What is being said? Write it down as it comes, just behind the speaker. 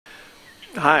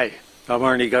Hi, I'm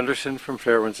Arnie Gundersen from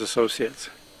Fairewinds Associates.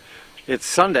 It's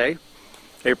Sunday,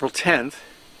 April 10th,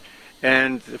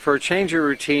 and for a change of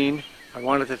routine, I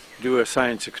wanted to do a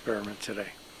science experiment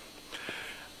today.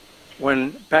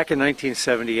 Back in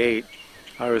 1978,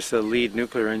 I was the lead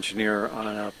nuclear engineer on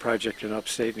a project in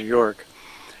upstate New York,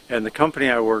 and the company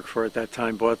I worked for at that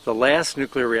time bought the last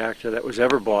nuclear reactor that was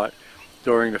ever bought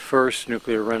during the first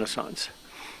nuclear renaissance.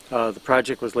 The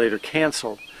project was later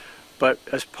canceled, but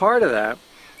as part of that,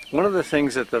 one of the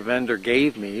things that the vendor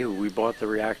gave me, who we bought the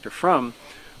reactor from,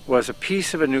 was a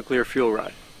piece of a nuclear fuel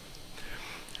rod.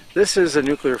 This is a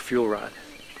nuclear fuel rod.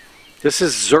 This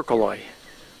is zircaloy,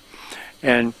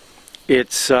 and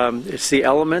it's the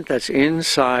element that's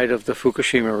inside of the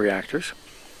Fukushima reactors.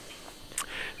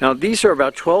 Now these are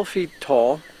about 12 feet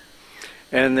tall,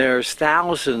 and there's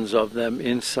thousands of them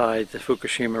inside the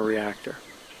Fukushima reactor.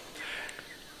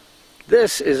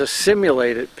 This is a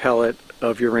simulated pellet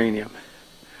of uranium.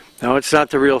 Now it's not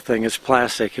the real thing, it's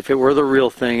plastic. If it were the real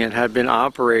thing and had been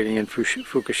operating in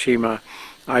Fukushima,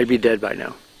 I'd be dead by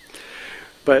now.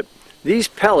 But these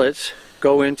pellets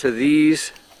go into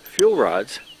these fuel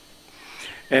rods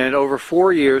and over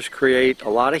 4 years create a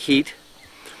lot of heat.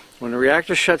 When the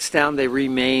reactor shuts down, they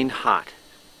remain hot.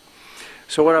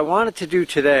 So what I wanted to do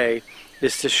today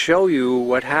is to show you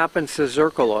what happens to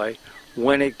zircaloy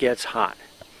when it gets hot,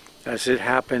 as it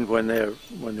happened when the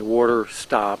water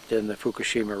stopped in the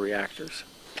Fukushima reactors.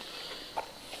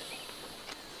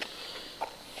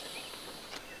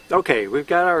 Okay, we've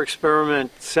got our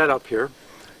experiment set up here,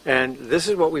 and this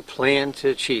is what we plan to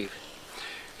achieve.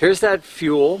 Here's that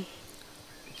fuel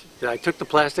that I took the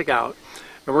plastic out,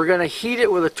 and we're going to heat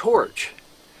it with a torch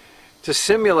to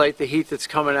simulate the heat that's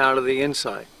coming out of the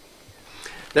inside.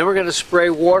 Then we're going to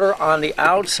spray water on the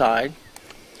outside,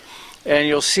 and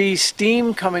you'll see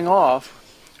steam coming off,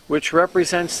 which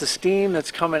represents the steam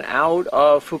that's coming out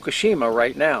of Fukushima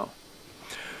right now.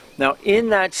 Now in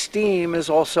that steam is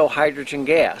also hydrogen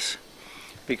gas,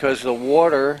 because the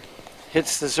water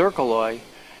hits the zircaloy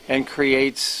and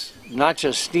creates not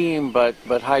just steam but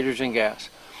hydrogen gas.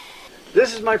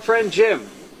 This is my friend Jim.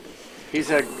 He's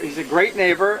a great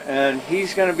neighbor, and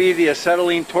he's going to be the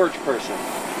acetylene torch person.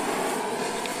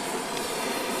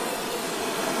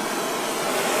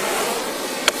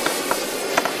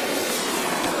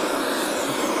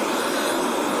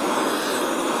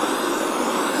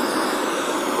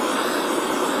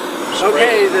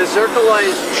 Okay, the zircaloy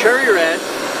is cherry red,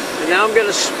 and now I'm going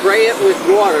to spray it with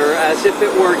water as if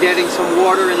it were getting some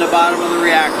water in the bottom of the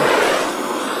reactor.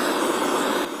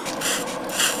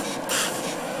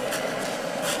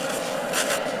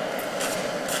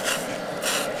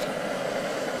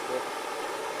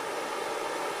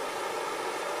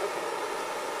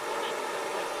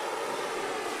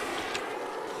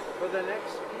 For the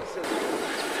next piece of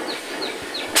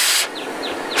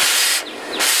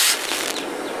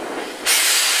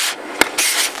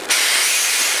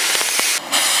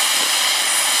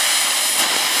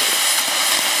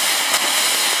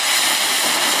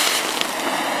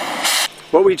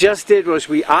what we just did was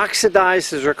we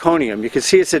oxidized the zirconium. You can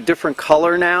see it's a different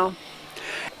color now.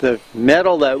 The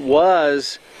metal that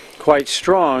was quite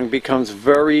strong becomes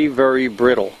very, very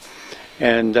brittle.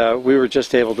 And we were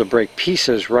just able to break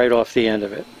pieces right off the end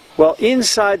of it. Well,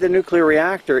 inside the nuclear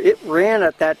reactor, it ran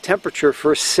at that temperature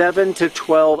for 7 to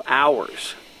 12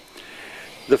 hours.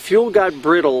 The fuel got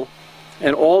brittle,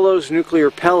 and all those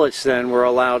nuclear pellets then were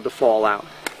allowed to fall out.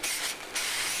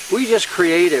 We just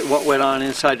created what went on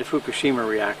inside the Fukushima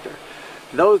reactor.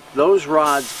 Those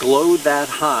rods glowed that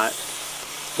hot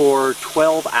for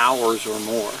 12 hours or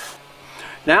more.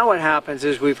 Now what happens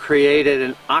is we've created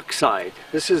an oxide.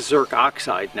 This is zirc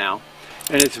oxide now,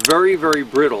 and it's very, very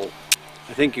brittle.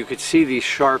 I think you could see these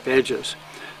sharp edges.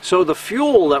 So the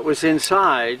fuel that was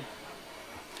inside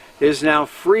is now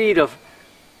free to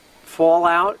fall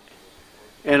out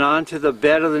and onto the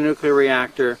bed of the nuclear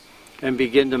reactor and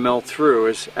begin to melt through,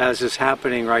 as is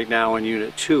happening right now in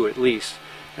Unit 2 at least,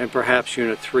 and perhaps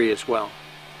Unit 3 as well.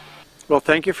 Well,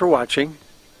 thank you for watching.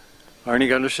 Arnie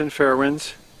Gundersen,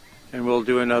 Fairewinds, and we'll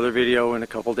do another video in a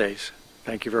couple days.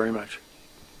 Thank you very much.